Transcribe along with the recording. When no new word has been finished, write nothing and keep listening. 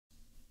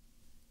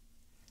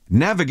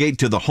Navigate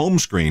to the home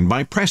screen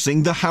by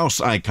pressing the house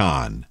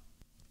icon.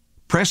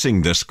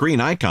 Pressing the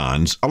screen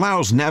icons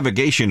allows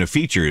navigation of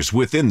features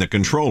within the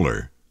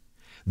controller.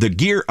 The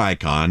gear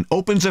icon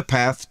opens a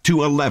path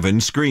to 11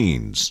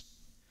 screens.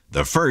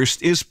 The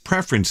first is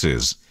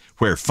Preferences,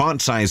 where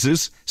font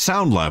sizes,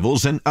 sound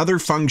levels, and other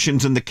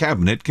functions in the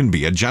cabinet can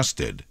be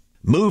adjusted.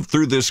 Move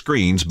through the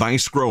screens by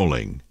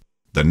scrolling.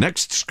 The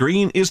next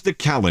screen is the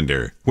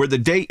Calendar, where the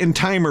date and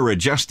time are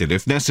adjusted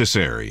if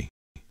necessary.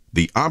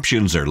 The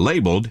options are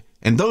labeled,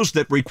 and those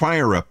that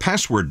require a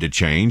password to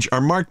change are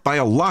marked by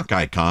a lock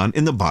icon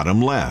in the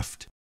bottom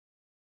left.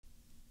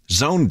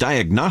 Zone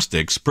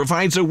Diagnostics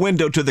provides a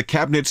window to the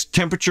cabinet's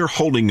temperature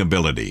holding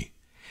ability.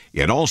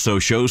 It also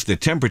shows the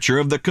temperature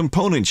of the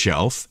component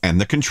shelf and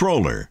the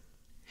controller.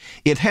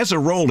 It has a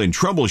role in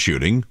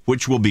troubleshooting,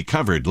 which will be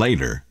covered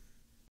later.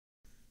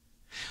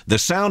 The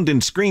sound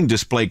and screen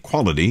display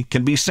quality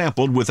can be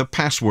sampled with a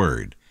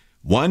password,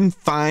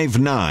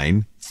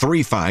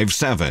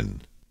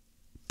 159357.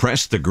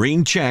 Press the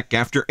green check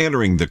after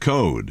entering the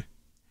code.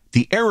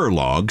 The error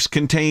logs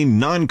contain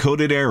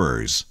non-coded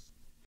errors.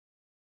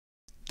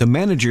 The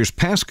manager's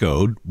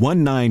passcode,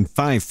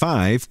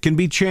 1955, can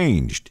be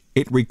changed.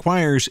 It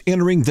requires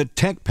entering the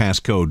tech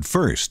passcode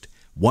first,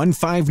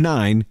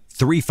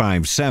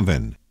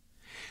 159357.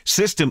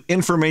 System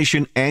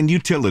information and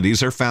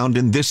utilities are found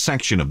in this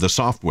section of the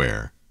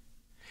software.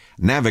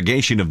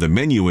 Navigation of the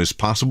menu is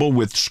possible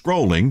with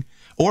scrolling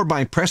or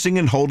by pressing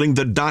and holding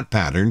the dot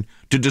pattern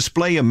to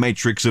display a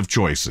matrix of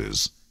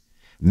choices.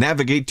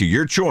 Navigate to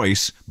your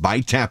choice by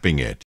tapping it.